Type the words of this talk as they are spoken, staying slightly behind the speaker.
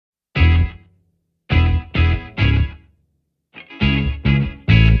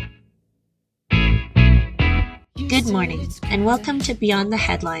Good morning, and welcome to Beyond the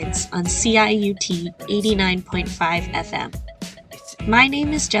Headlines on CIUT 89.5 FM. My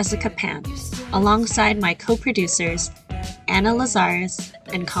name is Jessica Pan, alongside my co-producers Anna Lazarus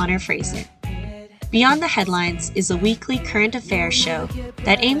and Connor Fraser. Beyond the Headlines is a weekly current affairs show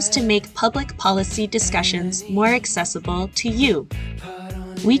that aims to make public policy discussions more accessible to you.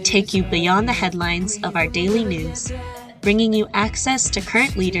 We take you beyond the headlines of our daily news, bringing you access to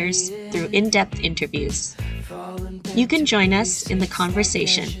current leaders through in-depth interviews. You can join us in the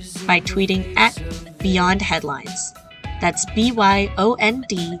conversation by tweeting at Beyond Headlines. That's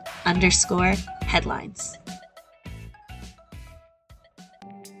BYOND_headlines.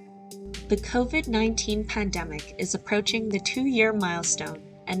 The COVID-19 pandemic is approaching the 2-year milestone,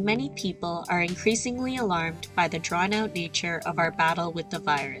 and many people are increasingly alarmed by the drawn-out nature of our battle with the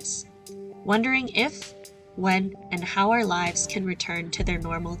virus, wondering if, when, and how our lives can return to their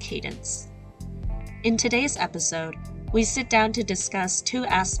normal cadence. In today's episode, we sit down to discuss two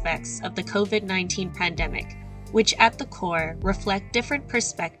aspects of the COVID-19 pandemic, which at the core reflect different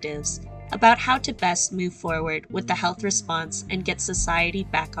perspectives about how to best move forward with the health response and get society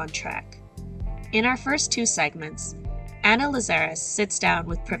back on track. In our first two segments, Anna Lazarus sits down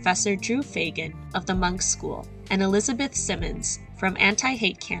with Professor Drew Fagan of the Munk School and Elizabeth Simmons from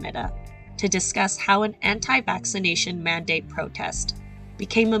Anti-Hate Canada to discuss how an anti-vaccination mandate protest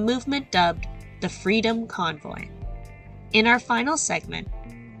became a movement dubbed the Freedom Convoy. In our final segment,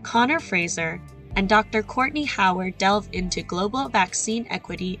 Connor Fraser and Dr. Courtney Howard delve into global vaccine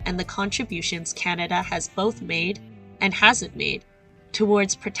equity and the contributions Canada has both made and hasn't made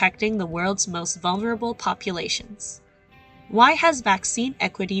towards protecting the world's most vulnerable populations. Why has vaccine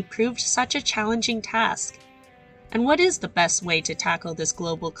equity proved such a challenging task? And what is the best way to tackle this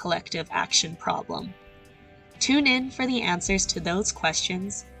global collective action problem? Tune in for the answers to those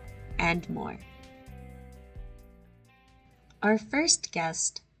questions and more. Our first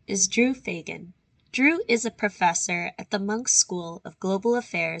guest is Drew Fagan. Drew is a professor at the Munk School of Global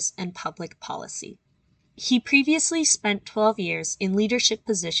Affairs and Public Policy. He previously spent 12 years in leadership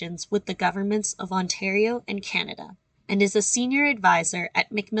positions with the governments of Ontario and Canada, and is a senior advisor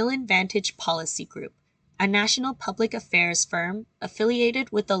at Macmillan Vantage Policy Group, a national public affairs firm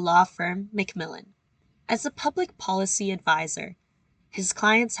affiliated with the law firm Macmillan. As a public policy advisor, his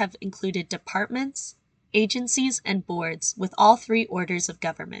clients have included departments, agencies, and boards with all three orders of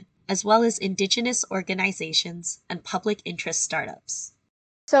government, as well as Indigenous organizations and public interest startups.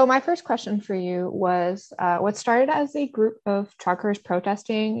 So my first question for you was, what started as a group of truckers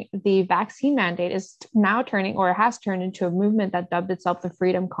protesting the vaccine mandate is now turning, or has turned, into a movement that dubbed itself the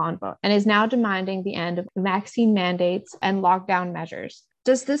Freedom Convoy and is now demanding the end of vaccine mandates and lockdown measures.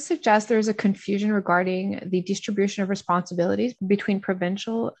 Does this suggest there is a confusion regarding the distribution of responsibilities between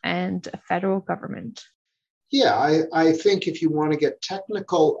provincial and federal government? Yeah, I think if you want to get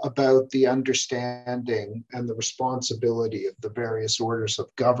technical about the understanding and the responsibility of the various orders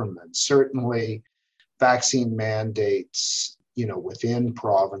of government, certainly vaccine mandates, within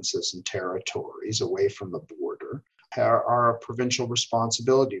provinces and territories away from the border are a provincial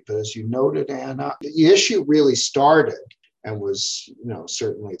responsibility. But as you noted, Anna, the issue really started and was,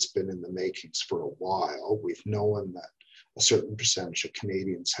 certainly it's been in the makings for a while. We've known that a certain percentage of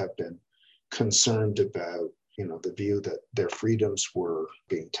Canadians have been concerned about the view that their freedoms were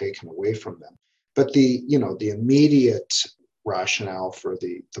being taken away from them. But the immediate rationale for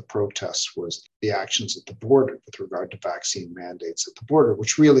the protests was the actions at the border with regard to vaccine mandates at the border,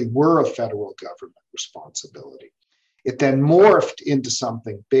 which really were a federal government responsibility. It then morphed into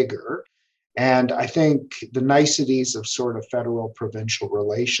something bigger. And I think the niceties of sort of federal-provincial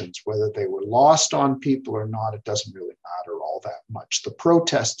relations, whether they were lost on people or not, it doesn't really matter all that much. The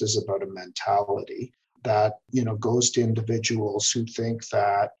protest is about a mentality that, goes to individuals who think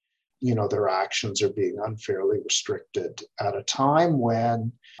that, their actions are being unfairly restricted at a time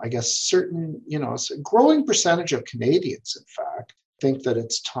when I guess certain, a growing percentage of Canadians, in fact, think that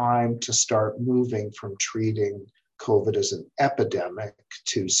it's time to start moving from treating COVID as an epidemic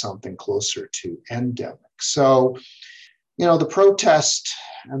to something closer to endemic. So, the protest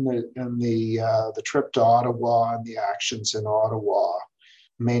and the trip to Ottawa and the actions in Ottawa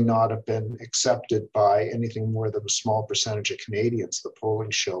may not have been accepted by anything more than a small percentage of Canadians, the polling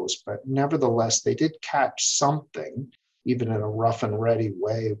shows, but nevertheless, they did catch something, even in a rough and ready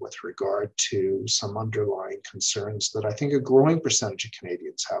way, with regard to some underlying concerns that I think a growing percentage of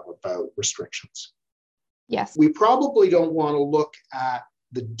Canadians have about restrictions. Yes. We probably don't want to look at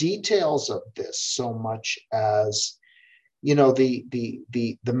the details of this so much as,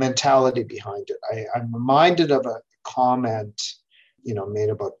 the mentality behind it. I'm reminded of a comment made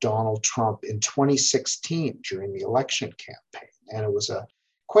about Donald Trump in 2016 during the election campaign. And it was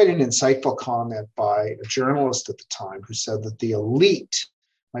quite an insightful comment by a journalist at the time who said that the elite,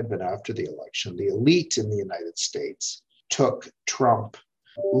 might have been after the election, the elite in the United States took Trump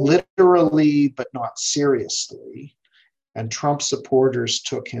literally but not seriously, and Trump supporters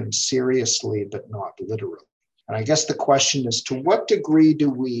took him seriously but not literally. And I guess the question is, to what degree do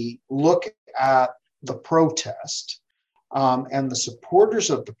we look at the protest and the supporters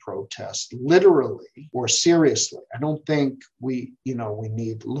of the protest literally or seriously? I don't think we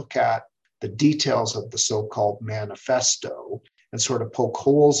need to look at the details of the so-called manifesto and sort of poke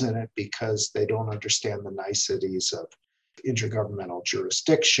holes in it because they don't understand the niceties of intergovernmental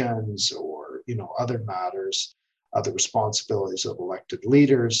jurisdictions or, other matters, the responsibilities of elected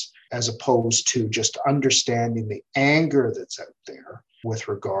leaders, as opposed to just understanding the anger that's out there with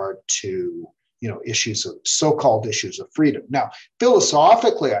regard to issues of so-called issues of freedom. Now,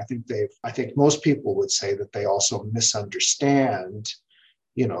 philosophically, I think most people would say that they also misunderstand,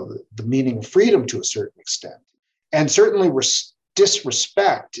 the meaning of freedom to a certain extent, and certainly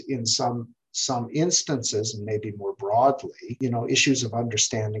disrespect in some instances, and maybe more broadly, issues of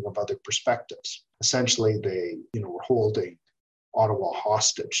understanding of other perspectives. Essentially, they, were holding Ottawa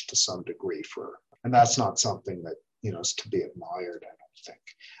hostage to some degree and that's not something that, is to be admired, I don't think.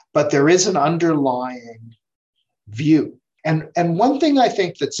 But there is an underlying view. And one thing I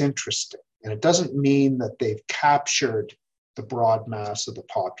think that's interesting, and it doesn't mean that they've captured the broad mass of the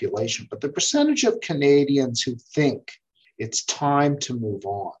population, but the percentage of Canadians who think it's time to move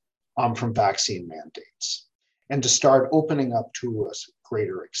on from vaccine mandates and to start opening up to a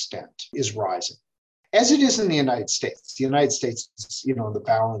greater extent is rising, as it is in the United States. The United States is, the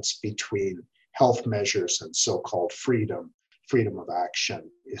balance between health measures and so-called freedom of action.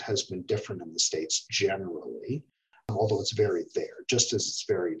 It has been different in the States generally, although it's varied there, just as it's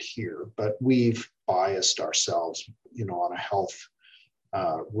varied here. But we've biased ourselves, on a health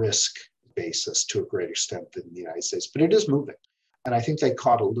risk basis to a greater extent than the United States. But it is moving. And I think they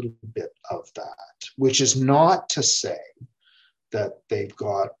caught a little bit of that, which is not to say that they've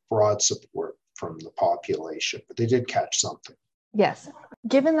got broad support from the population, but they did catch something. Yes.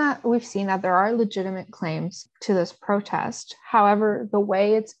 Given that we've seen that there are legitimate claims to this protest, however, the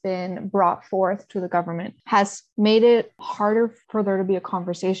way it's been brought forth to the government has made it harder for there to be a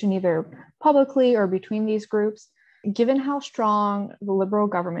conversation either publicly or between these groups. Given how strong the Liberal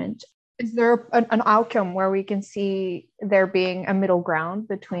government, is there an outcome where we can see there being a middle ground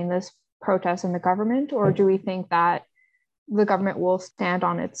between this protest and the government, or do we think that the government will stand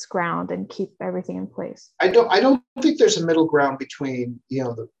on its ground and keep everything in place? I don't think there's a middle ground between,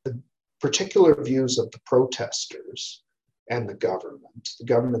 the particular views of the protesters and the government. The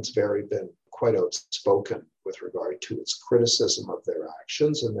government's been quite outspoken with regard to its criticism of their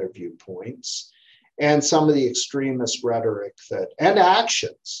actions and their viewpoints, and some of the extremist rhetoric and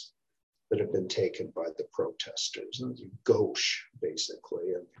actions that have been taken by the protesters, and gauche,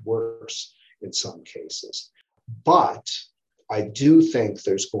 basically, and worse in some cases. But I do think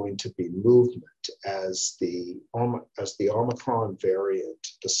there's going to be movement as the Omicron variant,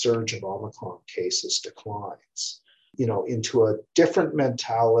 the surge of Omicron cases declines, into a different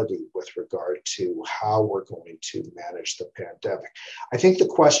mentality with regard to how we're going to manage the pandemic. I think the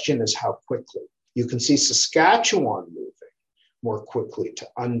question is how quickly. You can see Saskatchewan moving more quickly to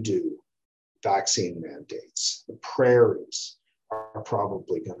undo vaccine mandates. The prairies are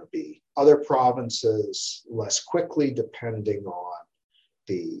probably going to be other provinces less quickly, depending on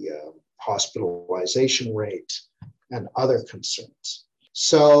the hospitalization rate and other concerns.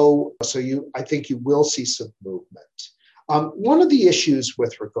 So I think you will see some movement. One of the issues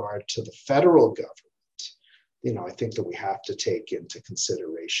with regard to the federal government, I think that we have to take into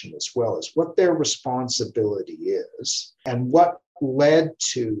consideration as well is what their responsibility is and what led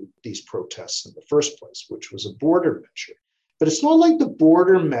to these protests in the first place, which was a border measure. But it's not like the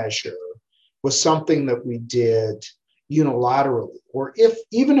border measure was something that we did unilaterally, or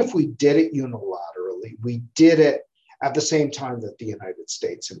even if we did it unilaterally, we did it at the same time that the United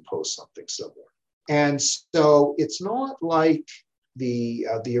States imposed something similar. And so it's not like the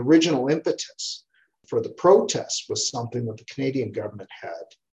original impetus for the protests was something that the Canadian government had,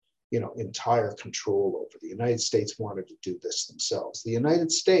 entire control over. The United States wanted to do this themselves. The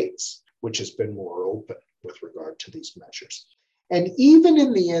United States, which has been more open with regard to these measures. And even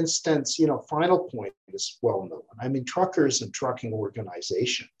in the instance, final point is well known. I mean, truckers and trucking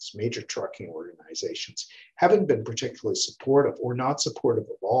organizations, major trucking organizations, haven't been particularly supportive or not supportive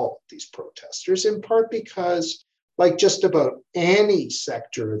of all of these protesters, in part because, like just about any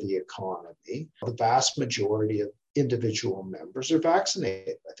sector of the economy, the vast majority of individual members are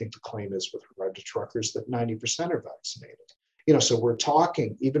vaccinated. I think the claim is with regard to truckers that 90% are vaccinated. So we're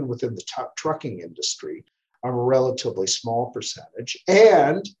talking, even within the trucking industry, of a relatively small percentage.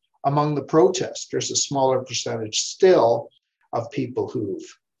 And among the protesters, a smaller percentage still of people who've,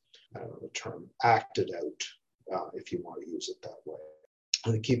 I don't know the term, acted out, if you want to use it that way,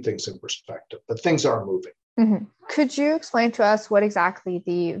 and to keep things in perspective. But things are moving. Mm-hmm. Could you explain to us what exactly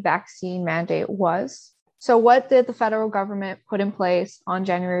the vaccine mandate was? So what did the federal government put in place on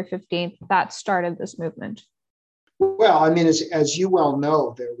January 15th that started this movement? Well, I mean, as you well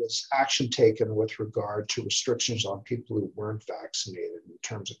know, there was action taken with regard to restrictions on people who weren't vaccinated in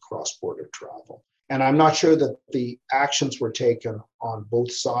terms of cross-border travel. And I'm not sure that the actions were taken on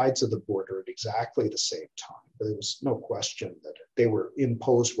both sides of the border at exactly the same time. But there was no question that they were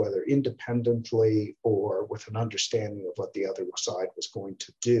imposed, whether independently or with an understanding of what the other side was going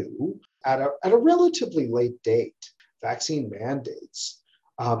to do, at a relatively late date. Vaccine mandates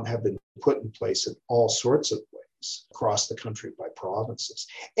have been put in place in all sorts of ways across the country by provinces.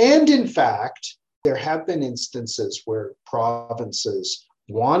 And in fact, there have been instances where provinces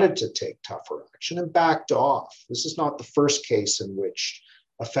wanted to take tougher action and backed off. This is not the first case in which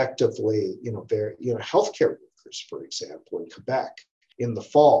effectively, healthcare workers, for example, in Quebec, in the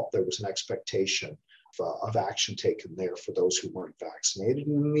fall, there was an expectation of action taken there for those who weren't vaccinated.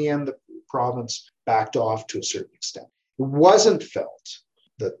 And in the end, the province backed off to a certain extent. It wasn't felt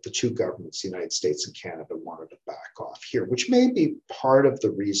that the two governments, the United States and Canada, wanted to back off here, which may be part of the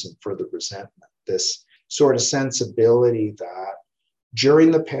reason for the resentment, this sort of sensibility that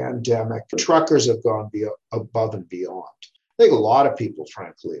during the pandemic, truckers have gone above and beyond. I think a lot of people,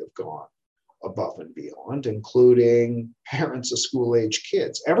 frankly, have gone above and beyond, including parents of school-age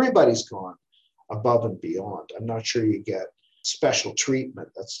kids. Everybody's gone above and beyond. I'm not sure you get special treatment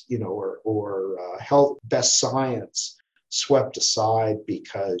that's, or health best science swept aside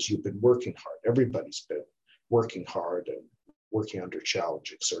because you've been working hard. Everybody's been working hard and working under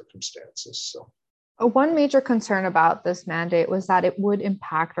challenging circumstances. So. One major concern about this mandate was that it would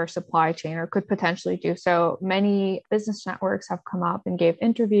impact our supply chain or could potentially do so. Many business networks have come up and gave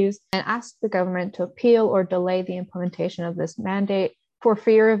interviews and asked the government to appeal or delay the implementation of this mandate for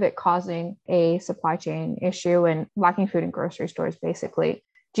fear of it causing a supply chain issue and lacking food in grocery stores, basically.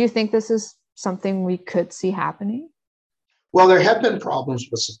 Do you think this is something we could see happening? Well, there have been problems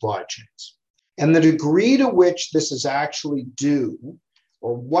with supply chains. And the degree to which this is actually due,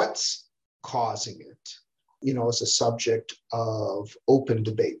 or what's causing it, is a subject of open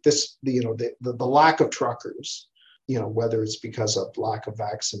debate. The lack of truckers, whether it's because of lack of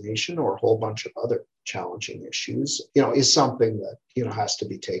vaccination or a whole bunch of other challenging issues, is something that, has to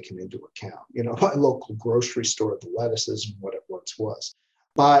be taken into account. My local grocery store, the lettuce isn't what it once was.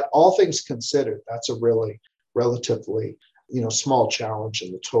 But all things considered, that's a really relatively, small challenge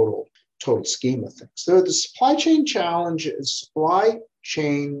in the total scheme of things. So the supply chain challenges,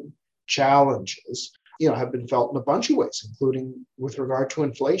 have been felt in a bunch of ways, including with regard to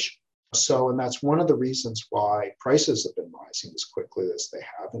inflation. So, and that's one of the reasons why prices have been rising as quickly as they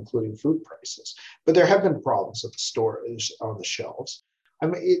have, including food prices. But there have been problems at the stores, on the shelves. I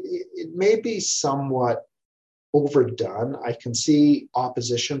mean, it may be somewhat overdone. I can see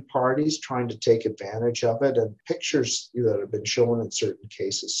opposition parties trying to take advantage of it, and pictures that have been shown in certain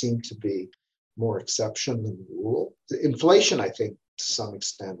cases seem to be more exception than rule. The inflation, I think, to some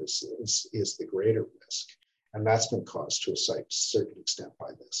extent is the greater risk. And that's been caused to a certain extent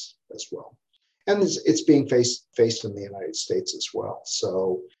by this as well. And it's being faced in the United States as well.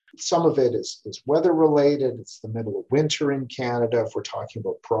 So some of it is weather related. It's the middle of winter in Canada. If we're talking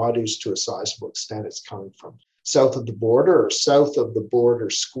about produce to a sizable extent, it's coming from south of the border or south of the border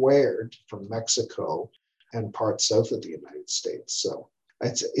squared from Mexico and parts south of the United States. So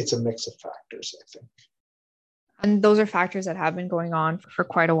it's a mix of factors, I think. And those are factors that have been going on for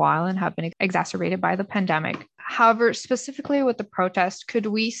quite a while and have been exacerbated by the pandemic. However, specifically with the protest, could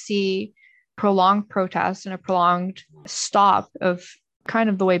we see prolonged protests and a prolonged stop of kind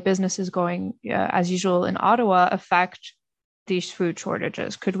of the way business is going as usual in Ottawa affect these food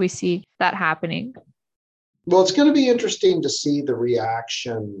shortages? Could we see that happening? Well, it's going to be interesting to see the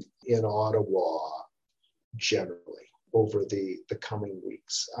reaction in Ottawa generally over the coming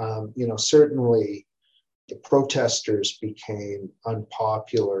weeks. Certainly, the protesters became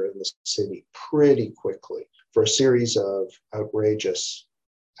unpopular in the city pretty quickly for a series of outrageous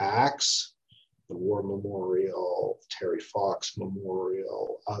acts, the War Memorial, Terry Fox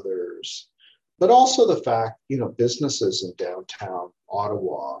Memorial, others, but also the fact, businesses in downtown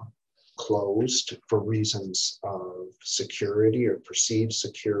Ottawa closed for reasons of security or perceived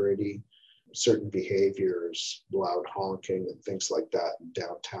security. certain behaviors, loud honking and things like that in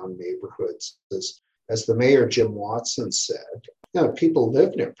downtown neighborhoods. As the mayor, Jim Watson, said, people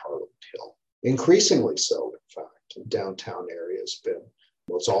live near Parliament Hill, increasingly so, in fact. And downtown area has been,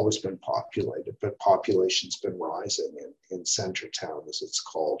 well, it's always been populated, but population's been rising in Centertown, as it's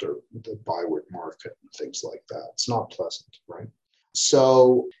called, or the Byward Market and things like that. It's not pleasant, right?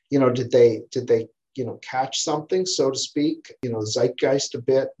 So, did they catch something, so to speak, zeitgeist a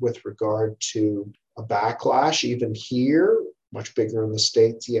bit with regard to a backlash, even here, much bigger in the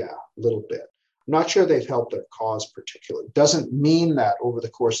States? Yeah, a little bit. I'm not sure they've helped their cause particularly. Doesn't mean that over the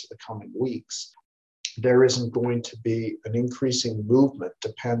course of the coming weeks, there isn't going to be an increasing movement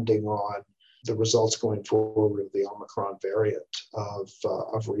depending on the results going forward of the Omicron variant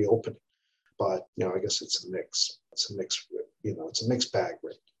of reopening. But, I guess it's a mix. It's a mixed bag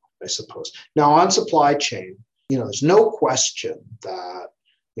right now, I suppose. Now, on supply chain, there's no question that,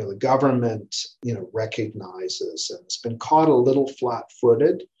 the government, recognizes, and it's been caught a little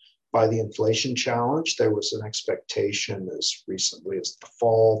flat-footed by the inflation challenge. There was an expectation as recently as the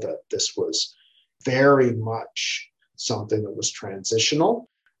fall that this was very much something that was transitional.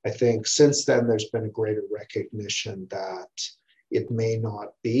 I think since then, there's been a greater recognition that it may not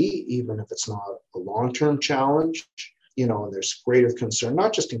be, even if it's not a long-term challenge, and there's greater concern,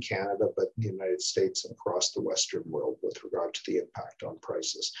 not just in Canada, but in the United States and across the Western world with regard to the impact on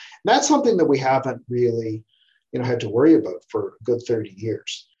prices. And that's something that we haven't really, had to worry about for a good 30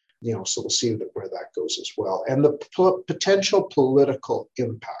 years. So we'll see where that goes as well. And the potential political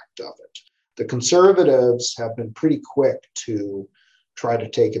impact of it. The Conservatives have been pretty quick to try to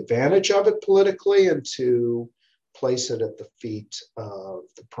take advantage of it politically and to place it at the feet of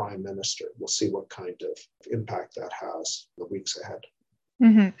the Prime Minister. We'll see what kind of impact that has in the weeks ahead.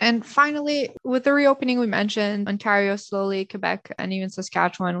 Mm-hmm. And finally, with the reopening, we mentioned Ontario slowly, Quebec, and even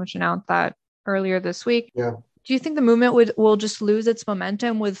Saskatchewan, which announced that earlier this week. Yeah. Do you think the movement will just lose its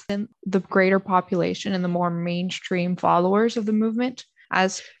momentum within the greater population and the more mainstream followers of the movement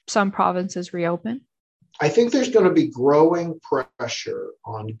as some provinces reopen? I think there's going to be growing pressure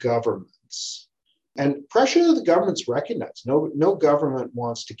on governments, and pressure that the governments recognize. No government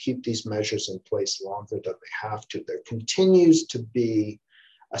wants to keep these measures in place longer than they have to. There continues to be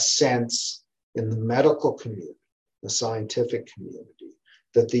a sense in the medical community, the scientific community,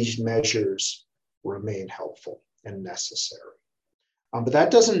 that these measures remain helpful and necessary. But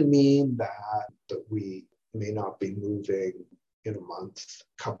that doesn't mean that we may not be moving in a month,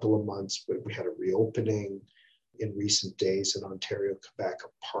 couple of months. But we had a reopening in recent days in Ontario, Quebec,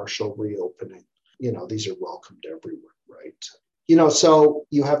 a partial reopening. These are welcomed everywhere, right? So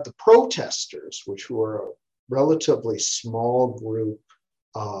you have the protesters, which were a relatively small group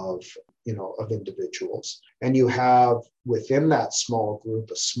of individuals. And you have within that small group,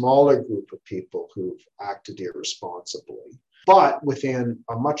 a smaller group of people who've acted irresponsibly, but within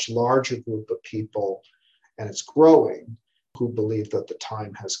a much larger group of people, and it's growing, who believe that the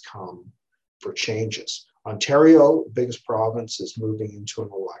time has come for changes. Ontario, biggest province, is moving into an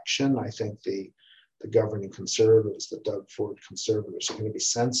election. I think the governing Conservatives, the Doug Ford Conservatives, are going to be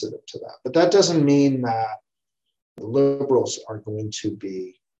sensitive to that. But that doesn't mean that the Liberals are going to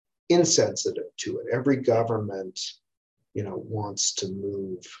be insensitive to it. Every government, wants to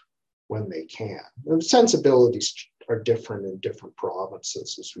move when they can. The sensibilities are different in different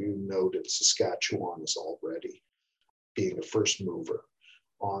provinces. As we noted, Saskatchewan is already being a first mover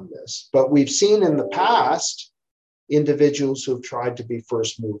on this. But we've seen in the past individuals who have tried to be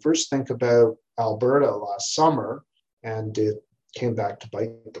first movers. Think about Alberta last summer, and it came back to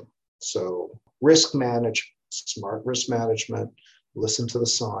bite them. So smart risk management, listen to the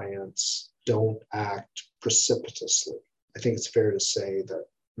science, don't act precipitously. I think it's fair to say that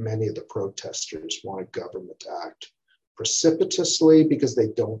many of the protesters want a government to act precipitously because they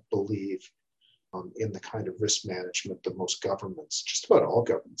don't believe in the kind of risk management that most governments, just about all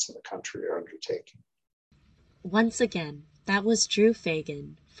governments in the country, are undertaking. Once again, that was Drew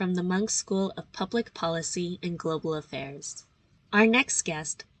Fagan from the Munk School of Public Policy and Global Affairs. Our next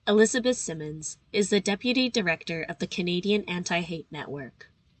guest, Elizabeth Simmons, is the Deputy Director of the Canadian Anti-Hate Network.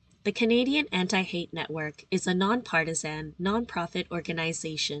 The Canadian Anti-Hate Network is a nonpartisan, nonprofit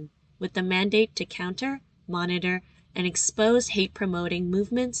organization with the mandate to counter, monitor, and expose hate-promoting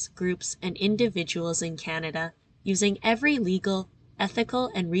movements, groups, and individuals in Canada using every legal, ethical,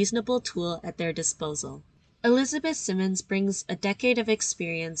 and reasonable tool at their disposal. Elizabeth Simmons brings a decade of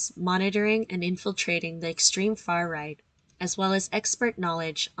experience monitoring and infiltrating the extreme far right, as well as expert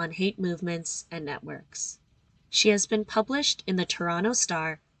knowledge on hate movements and networks. She has been published in the Toronto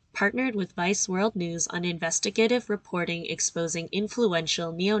Star, partnered with Vice World News on investigative reporting exposing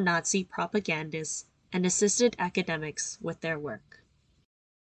influential neo-Nazi propagandists and assisted academics with their work.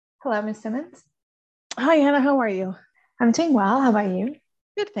 Hello, Ms. Simmons. Hi, Anna. How are you? I'm doing well. How about you?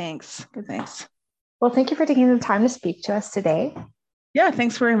 Good, thanks. Good, thanks. Well, thank you for taking the time to speak to us today. Yeah,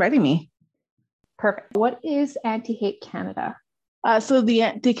 thanks for inviting me. Perfect. What is Anti-Hate Canada? So the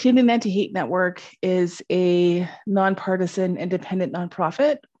Canadian Anti-Hate Network is a nonpartisan independent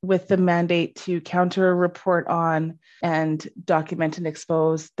nonprofit with the mandate to counter, report on, and document and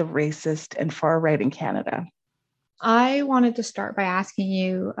expose the racist and far right in Canada. I wanted to start by asking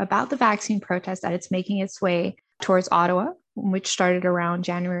you about the vaccine protest that it's making its way towards Ottawa, which started around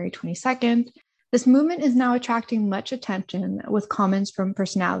January 22nd. This movement is now attracting much attention with comments from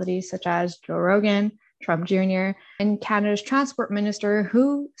personalities such as Joe Rogan, Trump Jr., and Canada's transport minister,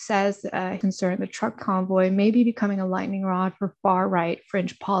 who says concerned the truck convoy may be becoming a lightning rod for far-right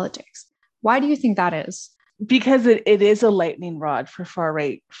fringe politics. Why do you think that is? Because it is a lightning rod for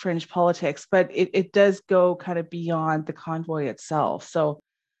far-right fringe politics, but it does go kind of beyond the convoy itself. So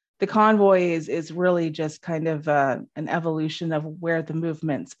the convoy is really just kind of an evolution of where the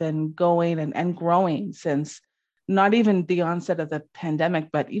movement's been going and growing since not even the onset of the pandemic,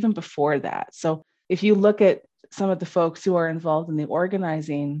 but even before that. So if you look at some of the folks who are involved in the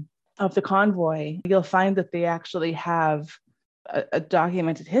organizing of the convoy, you'll find that they actually have a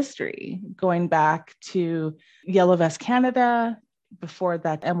documented history going back to Yellow Vest Canada. Before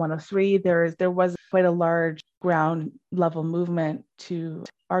that, M103, there was quite a large ground level movement to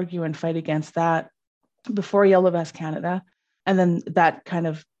argue and fight against that before Yellow Vest Canada. And then that kind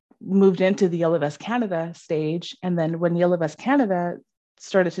of moved into the Yellow Vest Canada stage. And then when Yellow Vest Canada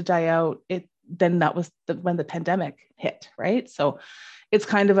started to die out, then that was when the pandemic hit, right? So it's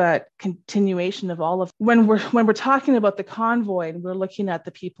kind of a continuation of all of when we're talking about the convoy and we're looking at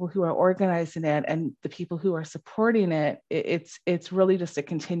the people who are organizing it and the people who are supporting it, it's really just a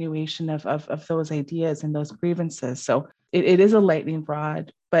continuation of those ideas and those grievances. So it is a lightning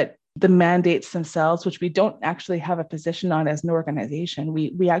rod, but the mandates themselves, which we don't actually have a position on as an organization,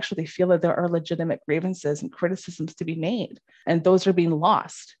 we actually feel that there are legitimate grievances and criticisms to be made, and those are being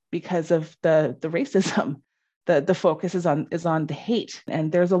lost because of the racism. The focus is on the hate,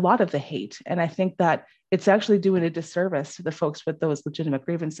 and there's a lot of the hate, and I think that it's actually doing a disservice to the folks with those legitimate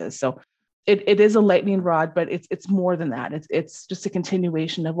grievances. So it is a lightning rod, but it's more than that. It's just a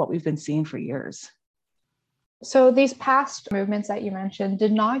continuation of what we've been seeing for years. So these past movements that you mentioned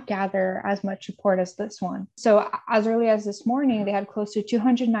did not gather as much support as this one. So as early as this morning, they had close to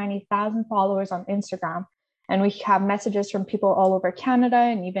 290,000 followers on Instagram. And we have messages from people all over Canada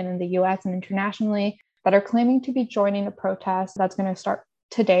and even in the US and internationally that are claiming to be joining a protest that's going to start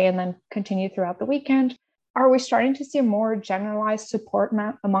today and then continue throughout the weekend. Are we starting to see a more generalized support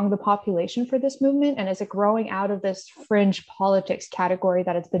among the population for this movement? And is it growing out of this fringe politics category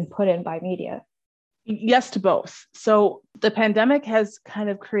that it's been put in by media? Yes to both. So the pandemic has kind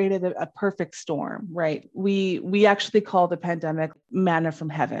of created a perfect storm, right? We actually call the pandemic manna from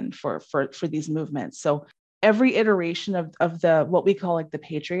heaven for these movements. So every iteration of the what we call like the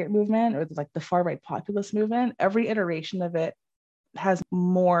patriot movement or like the far right populist movement, every iteration of it has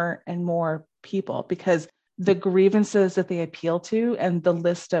more and more people because the grievances that they appeal to and the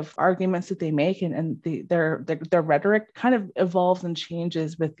list of arguments that they make and their rhetoric kind of evolves and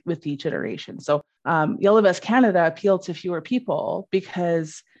changes with each iteration. So Yellow Vest Canada appealed to fewer people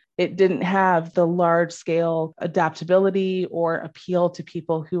because it didn't have the large scale adaptability or appeal to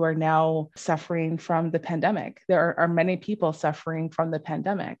people who are now suffering from the pandemic. There are many people suffering from the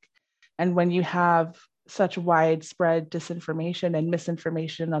pandemic. And when you have such widespread disinformation and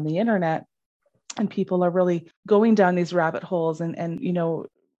misinformation on the internet, and people are really going down these rabbit holes and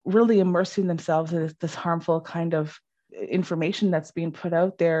really immersing themselves in this harmful kind of information that's being put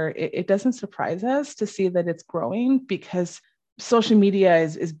out there, it doesn't surprise us to see that it's growing because social media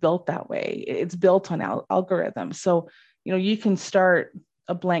is built that way. It's built on algorithms. So, you can start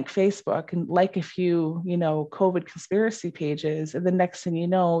a blank Facebook and like a few, COVID conspiracy pages, and the next thing you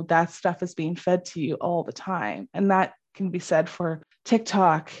know, that stuff is being fed to you all the time. And that can be said for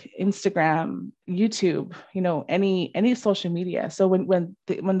TikTok, Instagram, YouTube, any social media. So when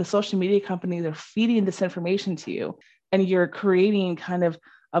the social media companies are feeding this information to you and you're creating kind of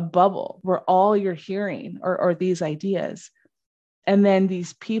a bubble where all you're hearing are these ideas, and then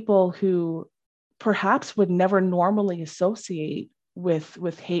these people who perhaps would never normally associate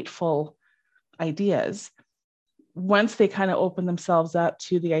with hateful ideas, once they kind of open themselves up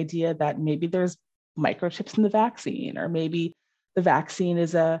to the idea that maybe there's microchips in the vaccine, or maybe the vaccine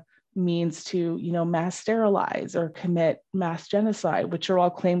is a means to, mass sterilize or commit mass genocide, which are all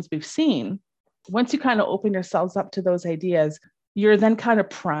claims we've seen. Once you kind of open yourselves up to those ideas, you're then kind of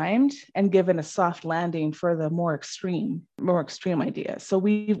primed and given a soft landing for the more extreme ideas. So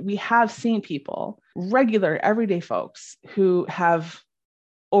we have seen people, regular everyday folks, who have,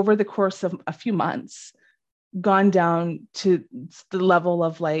 over the course of a few months, gone down to the level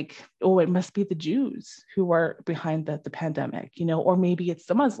of like, oh, it must be the Jews who are behind the pandemic, or maybe it's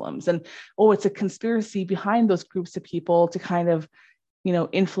the Muslims, and oh, it's a conspiracy behind those groups of people to kind of,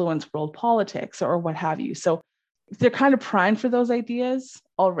 influence world politics or what have you. So they're kind of primed for those ideas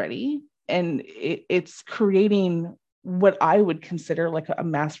already, and it's creating what I would consider like a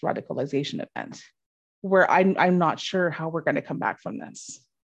mass radicalization event, where I'm not sure how we're going to come back from this.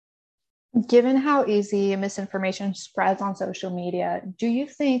 Given how easy misinformation spreads on social media, do you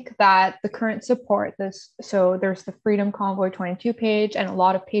think that the current support, so there's the Freedom Convoy 22 page and a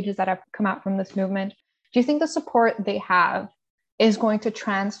lot of pages that have come out from this movement, do you think the support they have is going to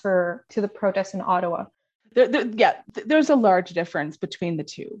transfer to the protests in Ottawa? There's a large difference between the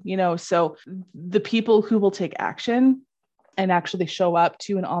two, so the people who will take action and actually show up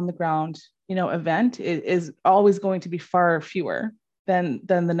to an on the ground, event is always going to be far fewer than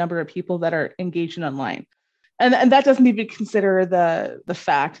the number of people that are engaging online. And that doesn't even consider the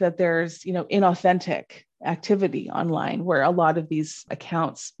fact that there's, inauthentic activity online where a lot of these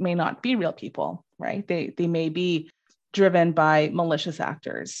accounts may not be real people, right? They may be driven by malicious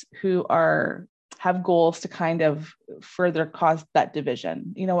actors who have goals to kind of further cause that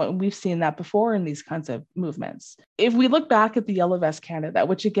division. We've seen that before in these kinds of movements. If we look back at the Yellow Vest Canada,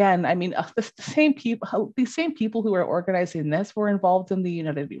 which again, the same people who are organizing this were involved in the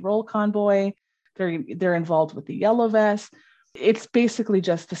United We Roll convoy. They're involved with the Yellow Vest. It's basically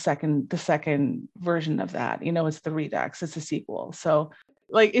just the second version of that. It's the redux, it's a sequel. So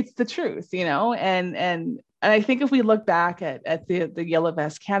like, it's the truth, and I think if we look back at the Yellow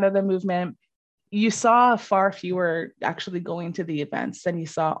Vest Canada movement, you saw far fewer actually going to the events than you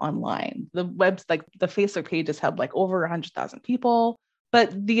saw online. The the Facebook pages had like over 100,000 people,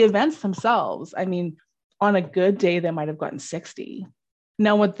 but the events themselves, on a good day, they might have gotten 60.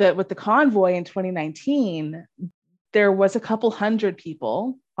 Now with the convoy in 2019, there was a couple hundred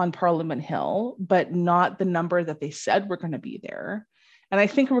people on Parliament Hill, but not the number that they said were going to be there. And I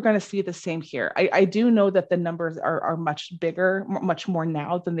think we're going to see the same here. I do know that the numbers are much bigger, much more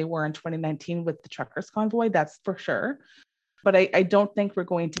now than they were in 2019 with the truckers convoy, that's for sure. But I don't think we're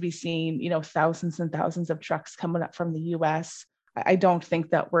going to be seeing, thousands and thousands of trucks coming up from the US. I don't think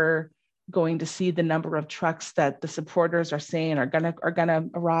that we're going to see the number of trucks that the supporters are saying are gonna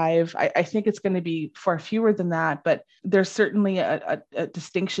arrive. I think it's going to be far fewer than that, but there's certainly a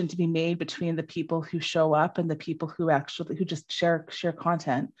distinction to be made between the people who show up and the people who just share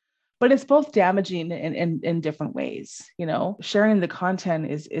content. But it's both damaging in different ways. Sharing the content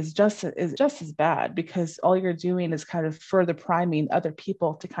is just as bad, because all you're doing is kind of further priming other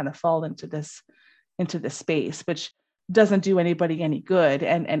people to kind of fall into this space, which doesn't do anybody any good.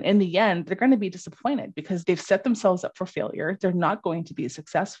 And in the end, they're going to be disappointed because they've set themselves up for failure. They're not going to be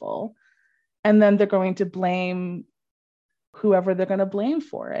successful. And then they're going to blame whoever they're going to blame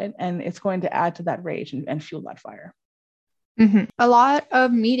for it. And it's going to add to that rage and fuel that fire. Mm-hmm. A lot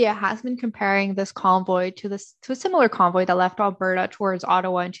of media has been comparing this convoy to a similar convoy that left Alberta towards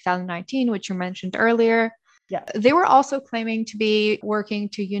Ottawa in 2019, which you mentioned earlier. Yeah. They were also claiming to be working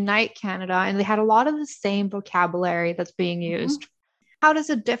to unite Canada, and they had a lot of the same vocabulary that's being used. Mm-hmm. How does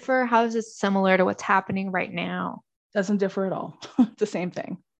it differ? How is it similar to what's happening right now? Doesn't differ at all. It's the same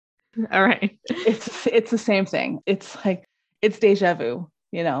thing. All right. It's the same thing. It's like, it's deja vu.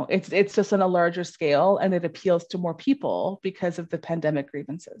 It's just on a larger scale, and it appeals to more people because of the pandemic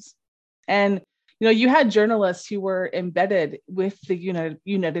grievances. And you had journalists who were embedded with the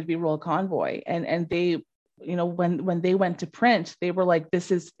United We Roll convoy, and they, when they went to print, they were like, this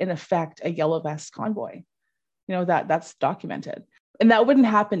is in effect a Yellow Vest convoy. That's documented. And that wouldn't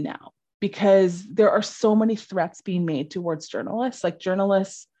happen now because there are so many threats being made towards journalists. Like,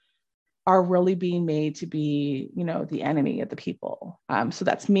 journalists are really being made to be, the enemy of the people. So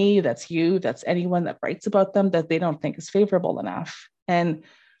that's me, that's you, that's anyone that writes about them that they don't think is favorable enough. And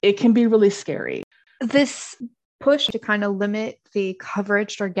it can be really scary. This push to kind of limit the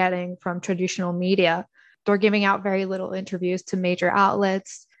coverage they're getting from traditional media. They're giving out very little interviews to major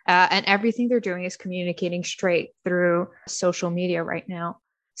outlets, and everything they're doing is communicating straight through social media right now.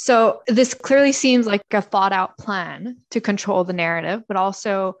 So this clearly seems like a thought out plan to control the narrative, but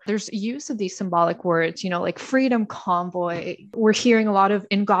also there's use of these symbolic words, like Freedom Convoy. We're hearing a lot of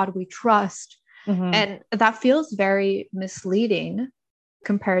 "In God We Trust," mm-hmm. and that feels very misleading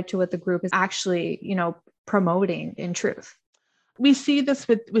compared to what the group is actually, promoting in truth. We see this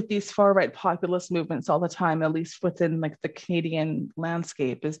with these far right populist movements all the time, at least within like the Canadian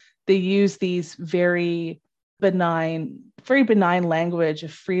landscape, is they use these very benign language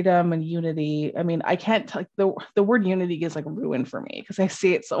of freedom and unity. I mean, I can't tell, the word unity is like ruined for me because I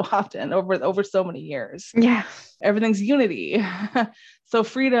see it so often over so many years. Yeah. Everything's unity. So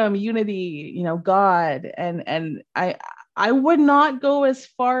freedom, unity, God. And I would not go as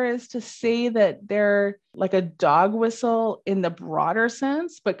far as to say that they're like a dog whistle in the broader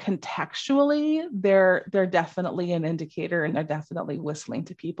sense, but contextually, they're definitely an indicator, and they're definitely whistling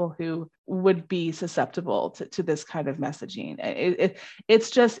to people who would be susceptible to this kind of messaging.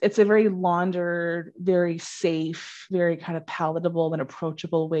 It's a very laundered, very safe, very kind of palatable and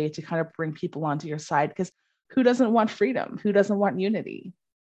approachable way to kind of bring people onto your side, because who doesn't want freedom? Who doesn't want unity?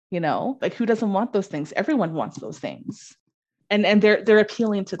 Like who doesn't want those things? Everyone wants those things. And they're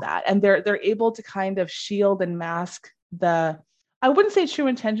appealing to that, and they're able to kind of shield and mask I wouldn't say true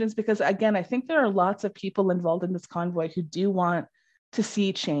intentions, because again, I think there are lots of people involved in this convoy who do want to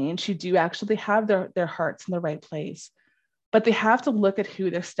see change, who do actually have their hearts in the right place, but they have to look at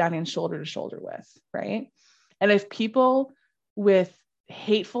who they're standing shoulder to shoulder with, right? And if people with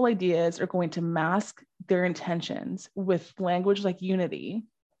hateful ideas are going to mask their intentions with language like unity,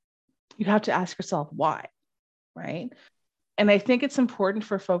 you have to ask yourself why, right? And I think it's important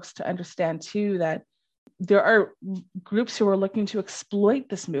for folks to understand too that there are groups who are looking to exploit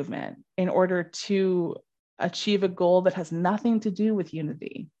this movement in order to achieve a goal that has nothing to do with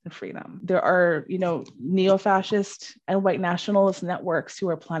unity and freedom. There are, neo-fascist and white nationalist networks who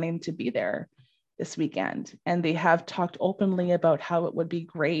are planning to be there this weekend. And they have talked openly about how it would be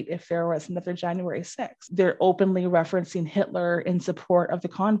great if there was another January 6th. They're openly referencing Hitler in support of the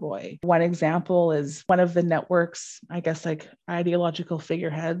convoy. One example is one of the network's, I guess, like ideological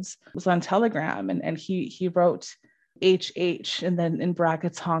figureheads was on Telegram, and he wrote HH and then in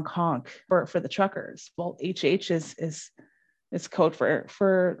brackets honk honk for the truckers. Well, HH is code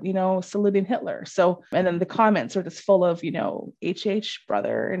for saluting Hitler. So, and then the comments are just full of HH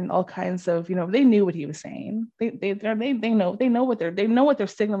brother and all kinds of they knew what he was saying. They know what they're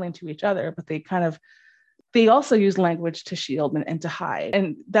signaling to each other, but they also use language to shield and to hide.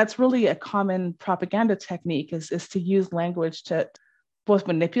 And that's really a common propaganda technique is to use language to both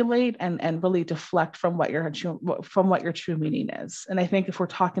manipulate and really deflect from what your true meaning is. And I think if we're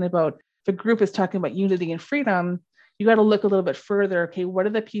talking about, if a group is talking about unity and freedom, you got to look a little bit further. Okay, what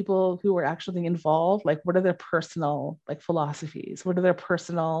are the people who are actually involved? Like, what are their personal philosophies? What are their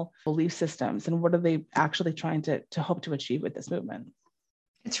personal belief systems? And what are they actually trying to hope to achieve with this movement?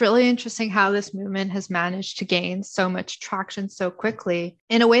 It's really interesting how this movement has managed to gain so much traction so quickly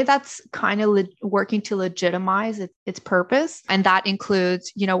in a way that's kind of working to legitimize its purpose. And that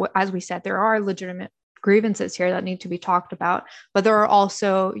includes, as we said, there are legitimate grievances here that need to be talked about, but there are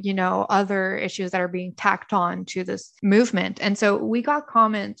also, other issues that are being tacked on to this movement. And so we got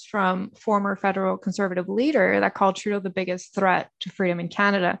comments from former federal conservative leader that called Trudeau the biggest threat to freedom in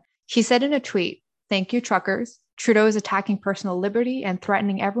Canada. He said in a tweet, "Thank you, truckers. Trudeau is attacking personal liberty and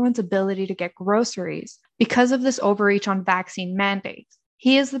threatening everyone's ability to get groceries because of this overreach on vaccine mandates.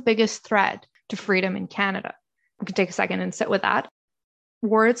 He is the biggest threat to freedom in Canada." We can take a second and sit with that.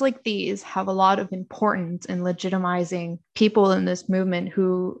 Words like these have a lot of importance in legitimizing people in this movement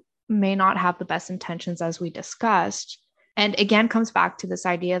who may not have the best intentions, as we discussed. And again, comes back to this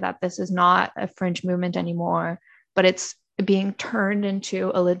idea that this is not a fringe movement anymore, but it's being turned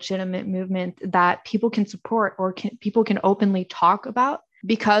into a legitimate movement that people can support or people can openly talk about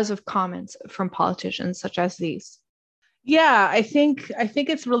because of comments from politicians such as these. Yeah, I think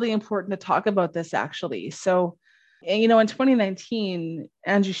it's really important to talk about this actually. So, in 2019,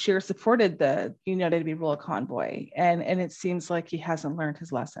 Andrew Scheer supported the United We Rule convoy, and it seems like he hasn't learned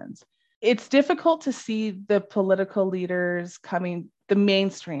his lessons. It's difficult to see the political leaders the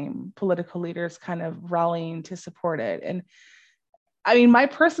mainstream political leaders kind of rallying to support it. And I mean, my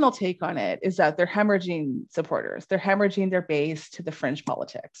personal take on it is that they're hemorrhaging supporters. They're hemorrhaging their base to the fringe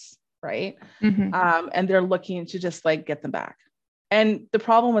politics, right? Mm-hmm. And they're looking to just get them back. And the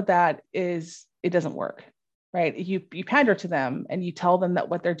problem with that is it doesn't work. Right? You pander to them and you tell them that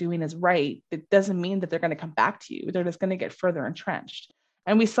what they're doing is right. It doesn't mean that they're going to come back to you. They're just going to get further entrenched.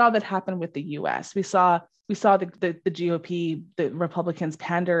 And we saw that happen with the US. We saw the GOP, the Republicans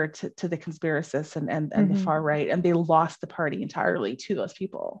pander to the conspiracists and the far right, and they lost the party entirely to those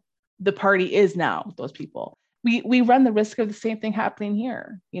people. The party is now those people. We run the risk of the same thing happening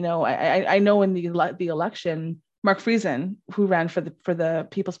here. I know in the election, Mark Friesen, who ran for the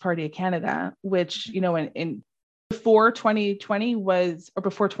People's Party of Canada, which, in before 2020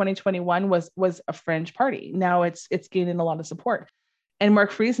 before 2021 was a fringe party. Now it's gaining a lot of support. And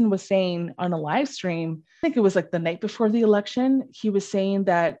Mark Friesen was saying on a live stream, I think it was like the night before the election, he was saying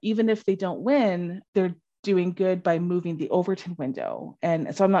that even if they don't win, they're doing good by moving the Overton window.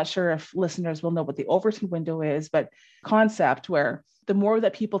 And so I'm not sure if listeners will know what the Overton window is, but concept where the more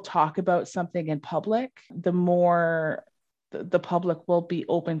that people talk about something in public, the more the public will be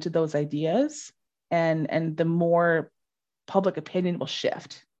open to those ideas, and the more public opinion will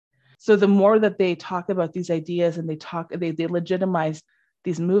shift. So the more that they talk about these ideas and they legitimize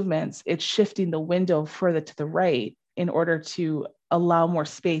these movements, it's shifting the window further to the right in order to allow more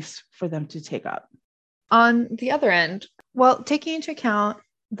space for them to take up. On the other end, well, taking into account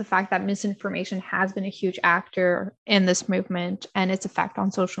the fact that misinformation has been a huge actor in this movement and its effect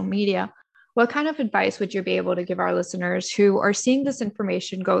on social media, what kind of advice would you be able to give our listeners who are seeing this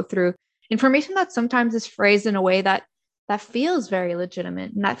information go through information that sometimes is phrased in a way that feels very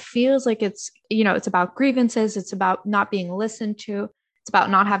legitimate and that feels like it's about grievances, it's about not being listened to, it's about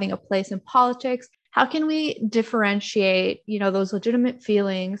not having a place in politics? How can we differentiate, those legitimate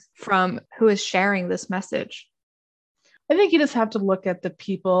feelings from who is sharing this message? I think you just have to look at the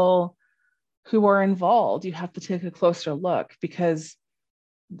people who are involved. You have to take a closer look because,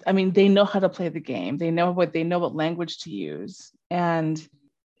 they know how to play the game. They know what language to use. And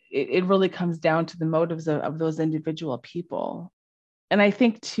it really comes down to the motives of those individual people. And I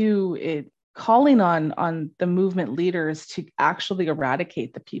think too, calling on the movement leaders to actually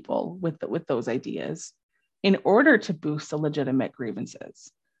eradicate the people with those ideas in order to boost the legitimate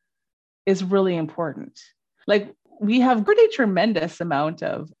grievances is really important. Like, we have pretty tremendous amount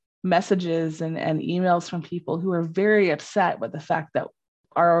of messages and emails from people who are very upset with the fact that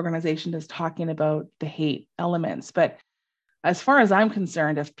our organization is talking about the hate elements. But as far as I'm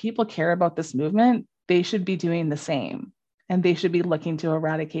concerned, if people care about this movement, they should be doing the same. And they should be looking to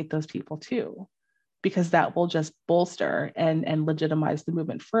eradicate those people too, because that will just bolster and legitimize the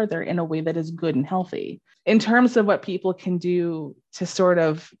movement further in a way that is good and healthy. In terms of what people can do to sort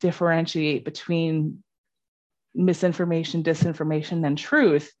of differentiate between misinformation, disinformation, and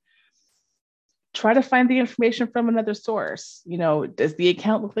truth, try to find the information from another source. Does the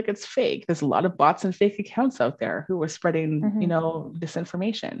account look like it's fake? There's a lot of bots and fake accounts out there who are spreading,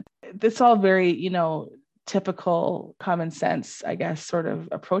 disinformation. It's all very, typical common sense, I guess, sort of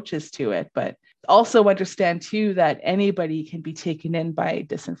approaches to it. But also understand too that anybody can be taken in by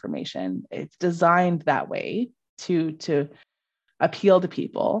disinformation. It's designed that way to appeal to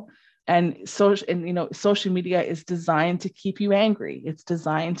people. And social media is designed to keep you angry. It's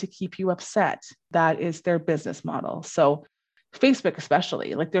designed to keep you upset. That is their business model. So Facebook,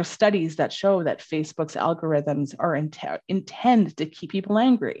 especially, like, there's studies that show that Facebook's algorithms are intend to keep people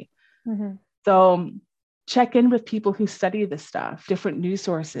angry. Mm-hmm. So check in with people who study this stuff, different news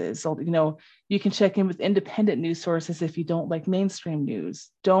sources. So, you can check in with independent news sources if you don't like mainstream news.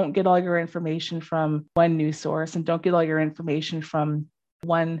 Don't get all your information from one news source, and don't get all your information from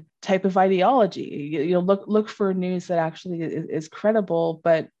one type of ideology. Look for news that actually is credible,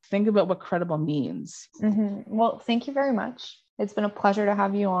 but think about what credible means. Mm-hmm. Well, thank you very much. It's been a pleasure to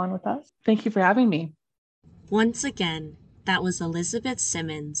have you on with us. Thank you for having me. Once again, that was Elizabeth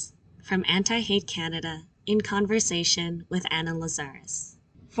Simmons from Anti-Hate Canada in conversation with Anna Lazarus.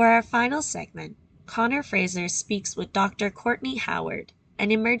 For our final segment, Connor Fraser speaks with Dr. Courtney Howard,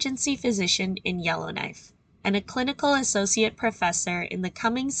 an emergency physician in Yellowknife and a clinical associate professor in the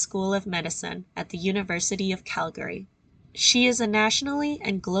Cummings School of Medicine at the University of Calgary. She is a nationally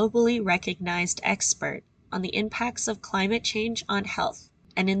and globally recognized expert on the impacts of climate change on health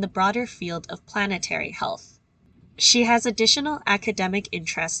and in the broader field of planetary health. She has additional academic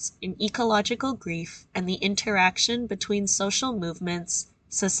interests in ecological grief and the interaction between social movements,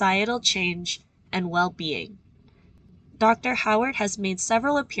 societal change, and well-being. Dr. Howard has made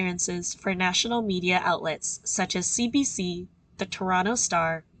several appearances for national media outlets such as CBC, the Toronto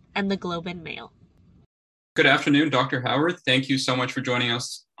Star, and the Globe and Mail. Good afternoon, Dr. Howard. Thank you so much for joining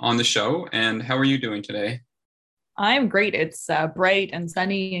us on the show. And how are you doing today? I'm great. It's bright and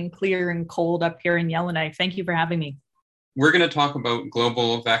sunny and clear and cold up here in Yellowknife. Thank you for having me. We're going to talk about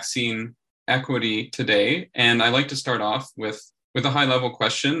global vaccine equity today. And I'd like to start off with a high-level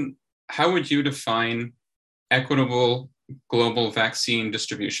question. How would you define equitable global vaccine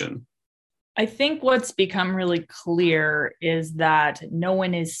distribution? I think what's become really clear is that no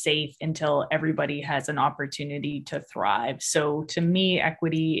one is safe until everybody has an opportunity to thrive. So to me,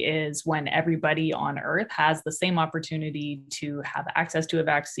 equity is when everybody on Earth has the same opportunity to have access to a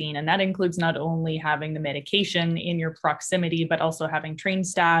vaccine. And that includes not only having the medication in your proximity, but also having trained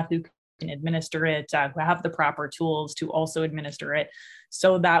staff who can administer it, who have the proper tools to also administer it.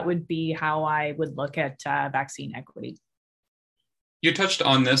 So that would be how I would look at vaccine equity. You touched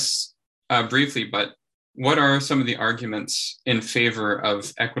on this briefly, but what are some of the arguments in favor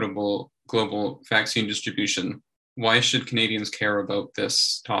of equitable global vaccine distribution? Why should Canadians care about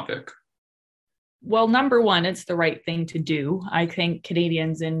this topic? Well, number one, it's the right thing to do. I think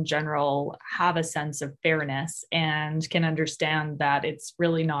Canadians in general have a sense of fairness and can understand that it's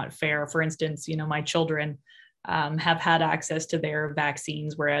really not fair. For instance, my children have had access to their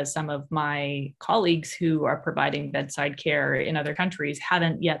vaccines, whereas some of my colleagues who are providing bedside care in other countries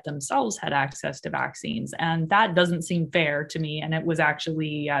haven't yet themselves had access to vaccines. And that doesn't seem fair to me. And it was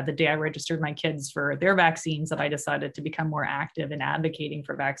actually the day I registered my kids for their vaccines that I decided to become more active in advocating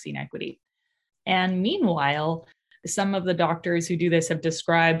for vaccine equity. And meanwhile, some of the doctors who do this have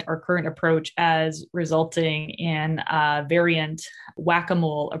described our current approach as resulting in a variant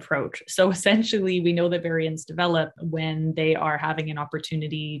whack-a-mole approach. So essentially, we know that variants develop when they are having an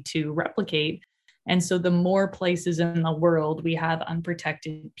opportunity to replicate. And so the more places in the world we have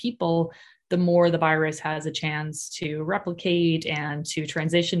unprotected people, the more the virus has a chance to replicate and to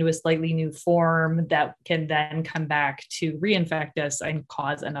transition to a slightly new form that can then come back to reinfect us and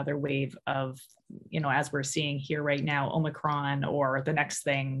cause another wave of, as we're seeing here right now, Omicron or the next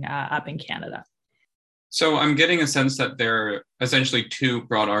thing up in Canada. So I'm getting a sense that there are essentially two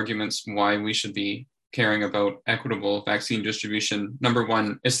broad arguments why we should be caring about equitable vaccine distribution. Number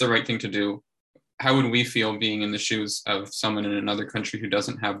one, it's the right thing to do. How would we feel being in the shoes of someone in another country who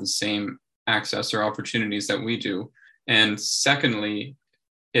doesn't have the same access or opportunities that we do? And secondly,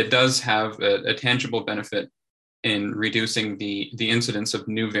 it does have a tangible benefit in reducing the incidence of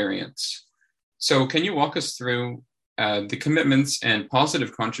new variants. So can you walk us through the commitments and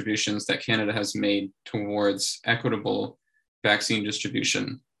positive contributions that Canada has made towards equitable vaccine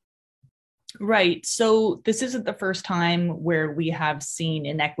distribution? Right. So this isn't the first time where we have seen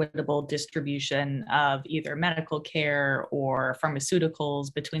inequitable distribution of either medical care or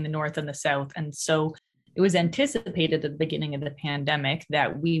pharmaceuticals between the North and the South. And so it was anticipated at the beginning of the pandemic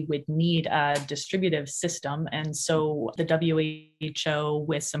that we would need a distributive system. And so the WHO,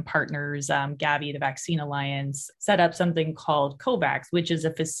 with some partners, Gavi, the Vaccine Alliance, set up something called COVAX, which is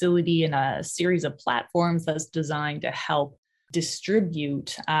a facility and a series of platforms that's designed to help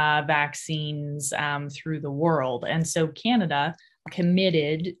distribute vaccines through the world. And so Canada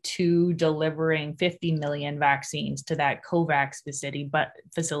committed to delivering 50 million vaccines to that COVAX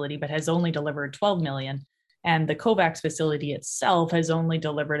facility, but has only delivered 12 million. And the COVAX facility itself has only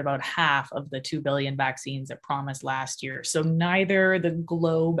delivered about half of the 2 billion vaccines it promised last year. So neither the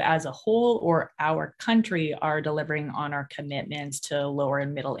globe as a whole or our country are delivering on our commitments to lower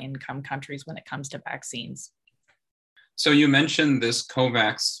and middle income countries when it comes to vaccines. So you mentioned this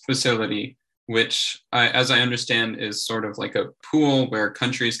COVAX facility, which, as I understand, is sort of like a pool where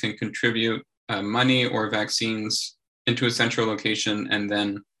countries can contribute money or vaccines into a central location, and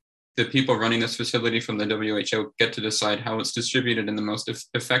then the people running this facility from the WHO get to decide how it's distributed in the most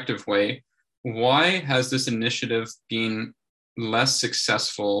effective way. Why has this initiative been less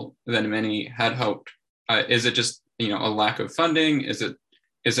successful than many had hoped? Is it just a lack of funding? Is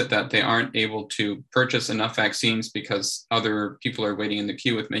it that they aren't able to purchase enough vaccines because other people are waiting in the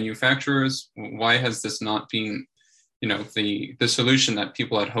queue with manufacturers? Why has this not been, the solution that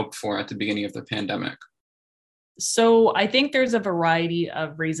people had hoped for at the beginning of the pandemic? So I think there's a variety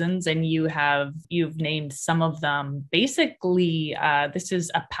of reasons, and you've named some of them. Basically, this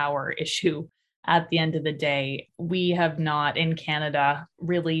is a power issue. At the end of the day, we have not in Canada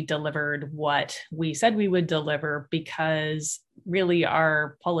really delivered what we said we would deliver, because really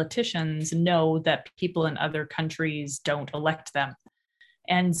our politicians know that people in other countries don't elect them.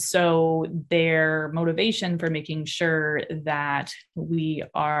 And so their motivation for making sure that we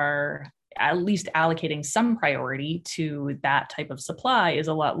are at least allocating some priority to that type of supply is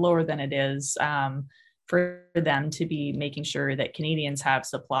a lot lower than it is for them to be making sure that Canadians have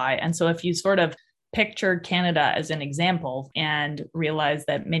supply. And so if you sort of picture Canada as an example and realize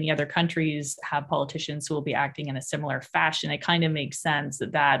that many other countries have politicians who will be acting in a similar fashion, it kind of makes sense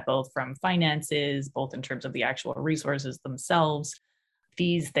that both from finances, both in terms of the actual resources themselves,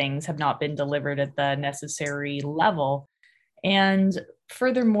 these things have not been delivered at the necessary level. And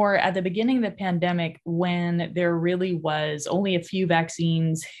furthermore, at the beginning of the pandemic, when there really was only a few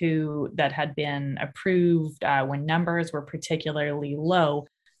vaccines that had been approved, when numbers were particularly low,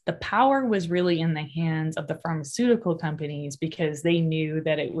 the power was really in the hands of the pharmaceutical companies because they knew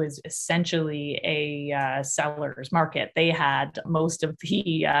that it was essentially a seller's market. They had most of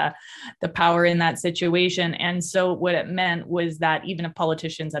the power in that situation. And so what it meant was that even if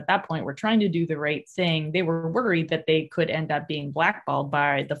politicians at that point were trying to do the right thing, they were worried that they could end up being blackballed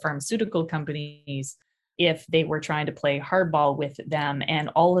by the pharmaceutical companies if they were trying to play hardball with them. And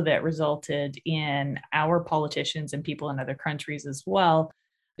all of it resulted in our politicians and people in other countries as well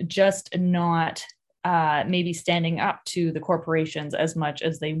just not maybe standing up to the corporations as much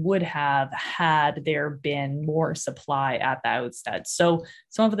as they would have had there been more supply at the outset. So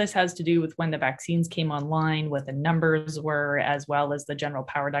some of this has to do with when the vaccines came online, what the numbers were, as well as the general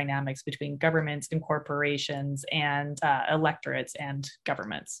power dynamics between governments and corporations and electorates and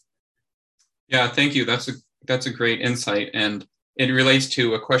governments. Yeah, thank you. That's a great insight. And it relates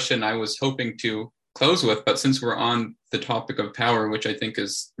to a question I was hoping to close with, but since we're on the topic of power, which I think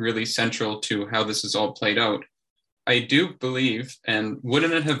is really central to how this is all played out, I do believe, and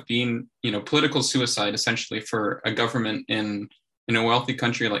wouldn't it have been, political suicide essentially for a government in a wealthy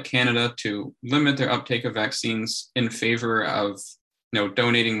country like Canada to limit their uptake of vaccines in favor of,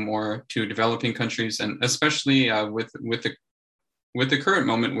 donating more to developing countries, and especially with the current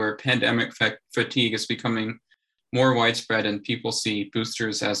moment where pandemic fatigue is becoming more widespread and people see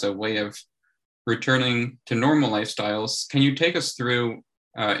boosters as a way of returning to normal lifestyles. Can you take us through,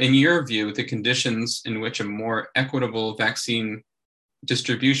 in your view, the conditions in which a more equitable vaccine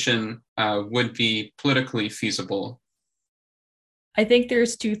distribution would be politically feasible? I think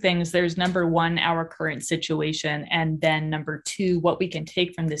there's two things. There's number one, our current situation, and then number two, what we can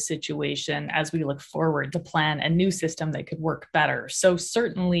take from this situation as we look forward to plan a new system that could work better. So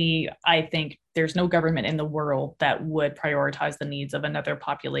certainly, I think there's no government in the world that would prioritize the needs of another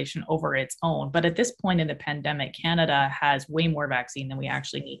population over its own. But at this point in the pandemic, Canada has way more vaccine than we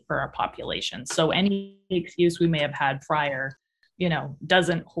actually need for our population. So any excuse we may have had prior,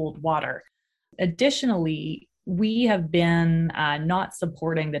 doesn't hold water. Additionally, we have been not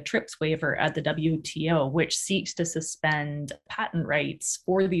supporting the TRIPS waiver at the WTO, which seeks to suspend patent rights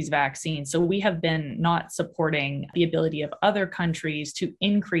for these vaccines. So we have been not supporting the ability of other countries to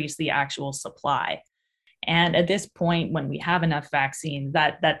increase the actual supply. And at this point, when we have enough vaccines,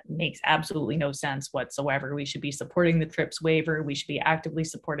 that makes absolutely no sense whatsoever. We should be supporting the TRIPS waiver. We should be actively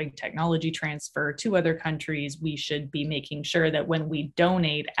supporting technology transfer to other countries. We should be making sure that when we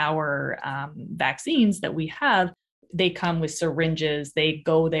donate our vaccines that we have, they come with syringes. They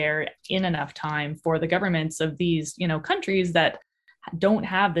go there in enough time for the governments of these, countries that don't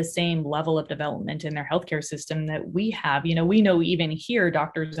have the same level of development in their healthcare system that we have. We know even here,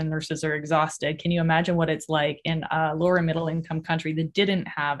 doctors and nurses are exhausted. Can you imagine what it's like in a lower middle income country that didn't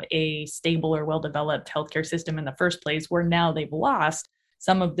have a stable or well-developed healthcare system in the first place, where now they've lost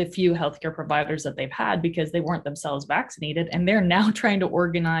some of the few healthcare providers that they've had because they weren't themselves vaccinated. And they're now trying to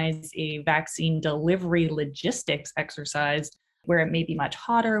organize a vaccine delivery logistics exercise where it may be much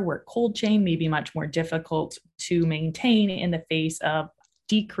hotter, where cold chain may be much more difficult to maintain in the face of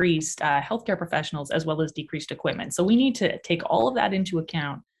decreased healthcare professionals as well as decreased equipment. So we need to take all of that into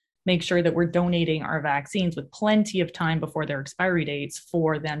account, make sure that we're donating our vaccines with plenty of time before their expiry dates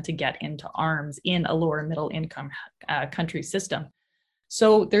for them to get into arms in a lower middle income country system.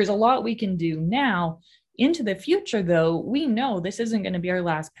 So there's a lot we can do now. Into the future, though, we know this isn't going to be our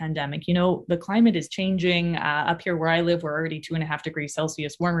last pandemic. The climate is changing. Up here where I live, we're already 2.5 degrees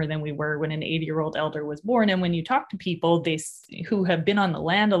Celsius warmer than we were when an 80-year-old elder was born. And when you talk to people who have been on the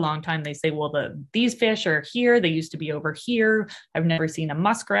land a long time, they say, well, these fish are here. They used to be over here. I've never seen a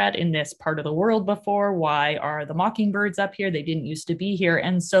muskrat in this part of the world before. Why are the mockingbirds up here? They didn't used to be here.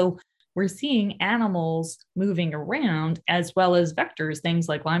 And so we're seeing animals moving around as well as vectors. Things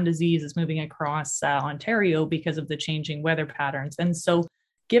like Lyme disease is moving across Ontario because of the changing weather patterns. And so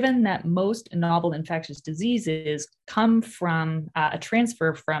given that most novel infectious diseases come from a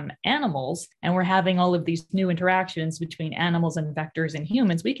transfer from animals, and we're having all of these new interactions between animals and vectors and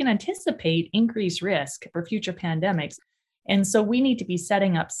humans, we can anticipate increased risk for future pandemics. And so we need to be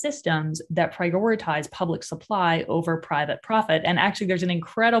setting up systems that prioritize public supply over private profit. And actually, there's an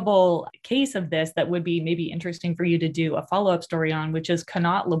incredible case of this that would be maybe interesting for you to do a follow-up story on, which is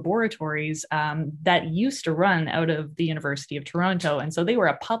Connaught Laboratories that used to run out of the University of Toronto. And so they were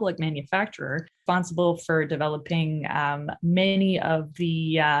a public manufacturer responsible for developing many of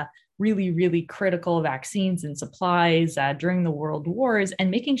the really, really critical vaccines and supplies during the world wars,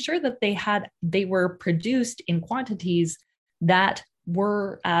 and making sure that they were produced in quantities that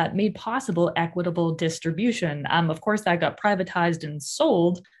were made possible equitable distribution. Of course, that got privatized and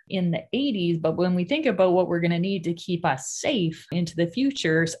sold in the 80s. But when we think about what we're going to need to keep us safe into the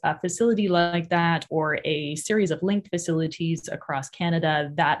future, a facility like that or a series of linked facilities across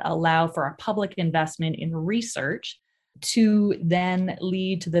Canada that allow for a public investment in research to then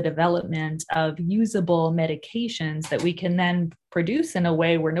lead to the development of usable medications that we can then produce in a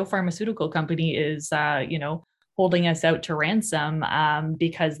way where no pharmaceutical company is, holding us out to ransom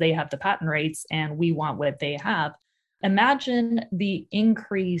because they have the patent rights and we want what they have. Imagine the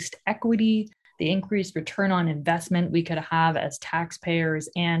increased equity, the increased return on investment we could have as taxpayers,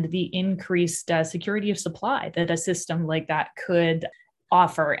 and the increased security of supply that a system like that could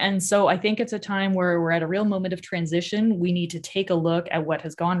offer. And so I think it's a time where we're at a real moment of transition. We need to take a look at what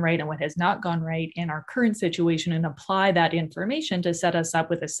has gone right and what has not gone right in our current situation and apply that information to set us up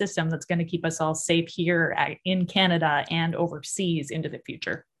with a system that's going to keep us all safe here in Canada and overseas into the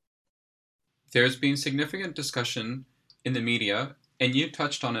future. There's been significant discussion in the media, and you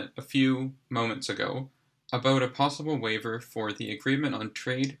touched on it a few moments ago, about a possible waiver for the Agreement on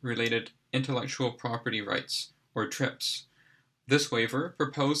Trade-Related Intellectual Property Rights, or TRIPS. This waiver,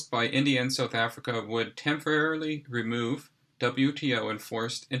 proposed by India and South Africa, would temporarily remove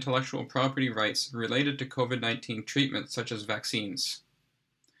WTO-enforced intellectual property rights related to COVID-19 treatments such as vaccines.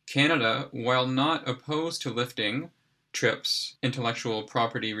 Canada, while not opposed to lifting TRIPS intellectual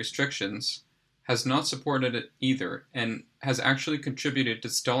property restrictions, has not supported it either and has actually contributed to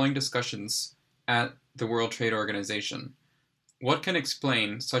stalling discussions at the World Trade Organization. What can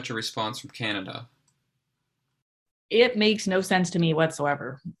explain such a response from Canada? It makes no sense to me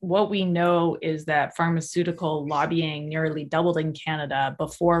whatsoever. What we know is that pharmaceutical lobbying nearly doubled in Canada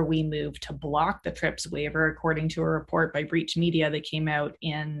before we moved to block the TRIPS waiver, according to a report by Breach Media that came out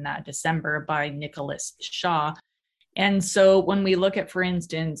in December by Nicholas Shaw. And so when we look at, for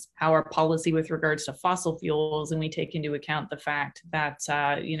instance, our policy with regards to fossil fuels, and we take into account the fact that,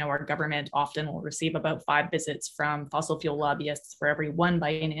 our government often will receive about 5 visits from fossil fuel lobbyists for every 1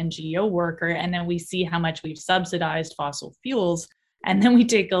 by an NGO worker, and then we see how much we've subsidized fossil fuels, and then we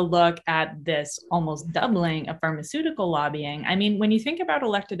take a look at this almost doubling of pharmaceutical lobbying. I mean, when you think about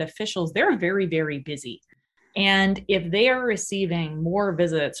elected officials, they're very, very busy. And if they are receiving more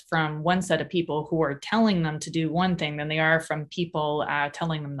visits from one set of people who are telling them to do one thing than they are from people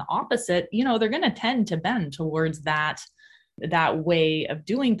telling them the opposite, they're going to tend to bend towards that way of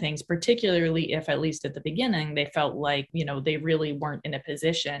doing things, particularly if, at least at the beginning, they felt like, they really weren't in a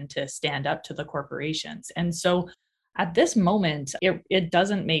position to stand up to the corporations. And so at this moment, it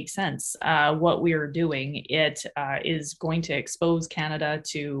doesn't make sense what we are doing. It is going to expose Canada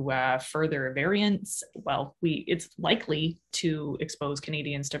to further variants. Well, it's likely to expose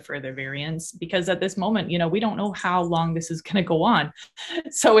Canadians to further variants because at this moment, we don't know how long this is going to go on.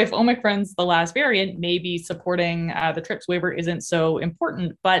 So if Omicron's the last variant, maybe supporting the TRIPS waiver isn't so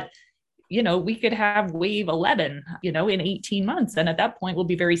important, but we could have wave 11, in 18 months. And at that point, we'll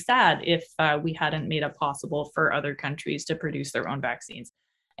be very sad if we hadn't made it possible for other countries to produce their own vaccines.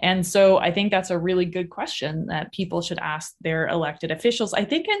 And so I think that's a really good question that people should ask their elected officials. I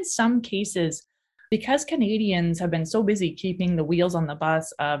think in some cases, because Canadians have been so busy keeping the wheels on the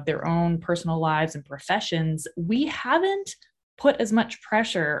bus of their own personal lives and professions, we haven't put as much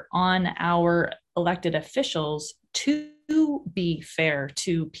pressure on our elected officials to be fair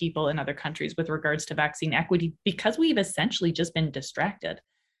to people in other countries with regards to vaccine equity because we've essentially just been distracted.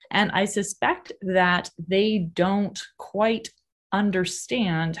 And I suspect that they don't quite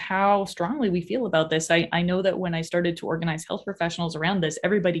understand how strongly we feel about this. I know that when I started to organize health professionals around this,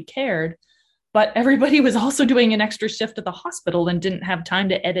 everybody cared, but everybody was also doing an extra shift at the hospital and didn't have time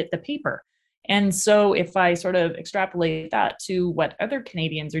to edit the paper. And so if I sort of extrapolate that to what other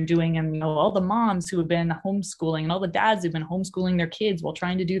Canadians are doing and all the moms who have been homeschooling and all the dads who've been homeschooling their kids while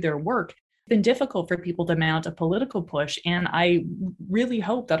trying to do their work, it's been difficult for people to mount a political push. And I really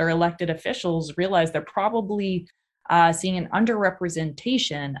hope that our elected officials realize they're probably seeing an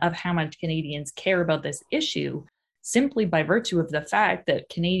underrepresentation of how much Canadians care about this issue simply by virtue of the fact that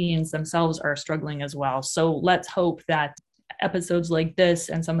Canadians themselves are struggling as well. So let's hope that episodes like this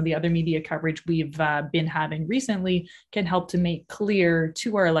and some of the other media coverage we've been having recently can help to make clear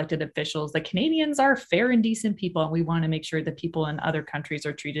to our elected officials that Canadians are fair and decent people, and we want to make sure that people in other countries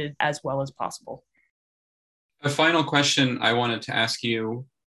are treated as well as possible. A final question I wanted to ask you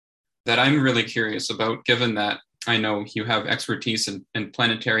that I'm really curious about, given that I know you have expertise in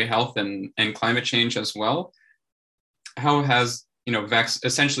planetary health and climate change as well. How has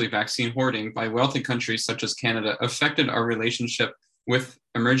essentially vaccine hoarding by wealthy countries such as Canada affected our relationship with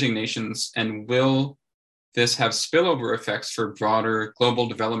emerging nations, and will this have spillover effects for broader global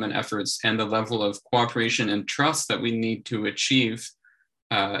development efforts and the level of cooperation and trust that we need to achieve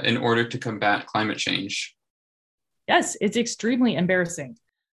in order to combat climate change? Yes, it's extremely embarrassing.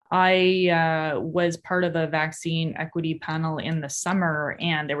 I was part of a vaccine equity panel in the summer,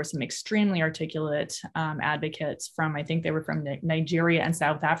 and there were some extremely articulate advocates from, I think they were from Nigeria and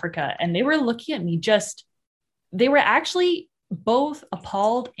South Africa, and they were looking at me they were actually both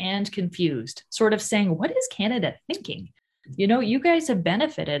appalled and confused, sort of saying, what is Canada thinking? You know, you guys have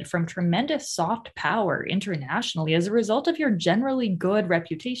benefited from tremendous soft power internationally as a result of your generally good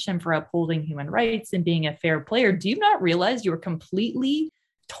reputation for upholding human rights and being a fair player. Do you not realize you're completely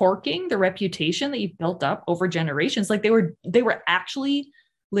torquing the reputation that you've built up over generations? Like they were actually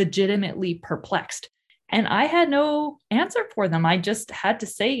legitimately perplexed. And I had no answer for them. I just had to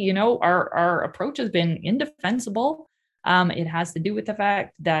say, you know, our approach has been indefensible. It has to do with the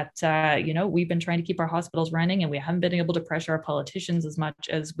fact that, you know, we've been trying to keep our hospitals running and we haven't been able to pressure our politicians as much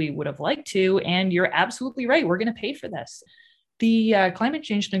as we would have liked to. And you're absolutely right. We're going to pay for this. The climate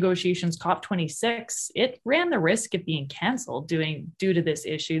change negotiations, COP26, it ran the risk of being canceled due to this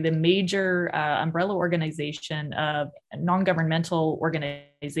issue. The major umbrella organization of non-governmental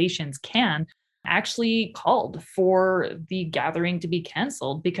organizations, CAN, actually called for the gathering to be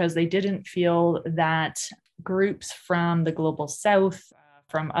canceled because they didn't feel that groups from the global south,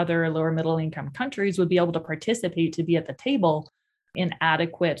 from other lower middle income countries would be able to participate, to be at the table in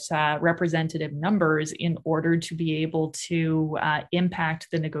adequate representative numbers in order to be able to impact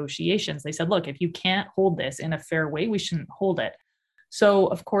the negotiations. They said, look, if you can't hold this in a fair way, we shouldn't hold it. So,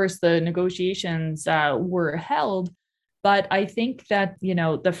 of course, the negotiations were held. But I think that, you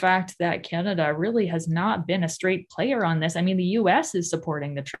know, the fact that Canada really has not been a straight player on this. I mean, the US is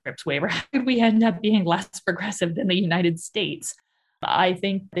supporting the TRIPS waiver. How could we end up being less progressive than the United States? I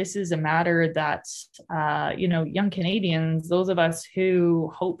think this is a matter that, you know, young Canadians, those of us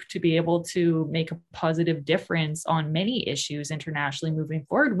who hope to be able to make a positive difference on many issues internationally moving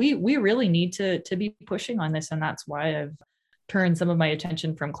forward, we really need to be pushing on this. And that's why I've turned some of my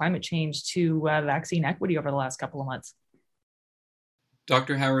attention from climate change to vaccine equity over the last couple of months.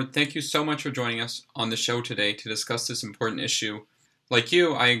 Dr. Howard, thank you so much for joining us on the show today to discuss this important issue. Like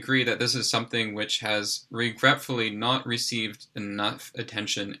you, I agree that this is something which has regretfully not received enough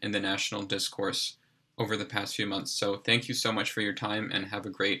attention in the national discourse over the past few months. So thank you so much for your time and have a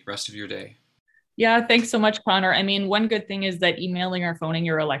great rest of your day. Yeah, thanks so much, Connor. I mean, one good thing is that emailing or phoning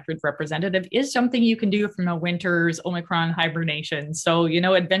your elected representative is something you can do from a winter's Omicron hibernation. So, you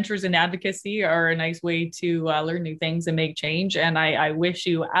know, adventures in advocacy are a nice way to learn new things and make change. And I wish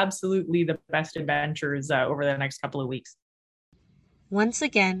you absolutely the best adventures over the next couple of weeks. Once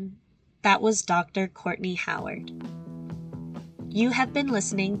again, that was Dr. Courtney Howard. You have been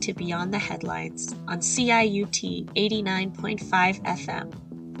listening to Beyond the Headlines on CIUT 89.5 FM.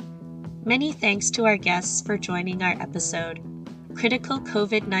 Many thanks to our guests for joining our episode, Critical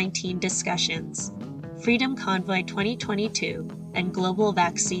COVID-19 Discussions, Freedom Convoy 2022, and Global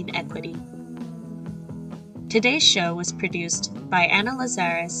Vaccine Equity. Today's show was produced by Anna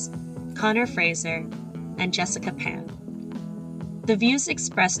Lazaris, Connor Fraser, and Jessica Pan. The views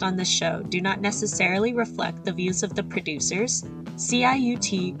expressed on this show do not necessarily reflect the views of the producers,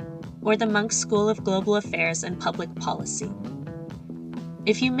 CIUT, or the Munk School of Global Affairs and Public Policy.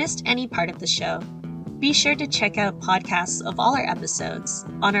 If you missed any part of the show, be sure to check out podcasts of all our episodes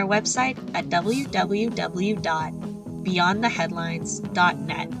on our website at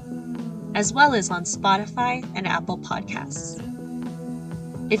www.beyondtheheadlines.net, as well as on Spotify and Apple Podcasts.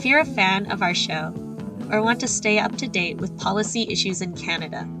 If you're a fan of our show or want to stay up to date with policy issues in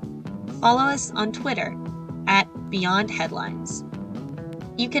Canada, follow us on Twitter at Beyond Headlines.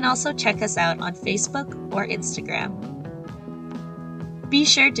 You can also check us out on Facebook or Instagram. Be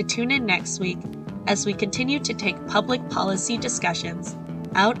sure to tune in next week as we continue to take public policy discussions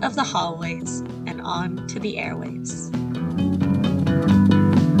out of the hallways and on to the airwaves.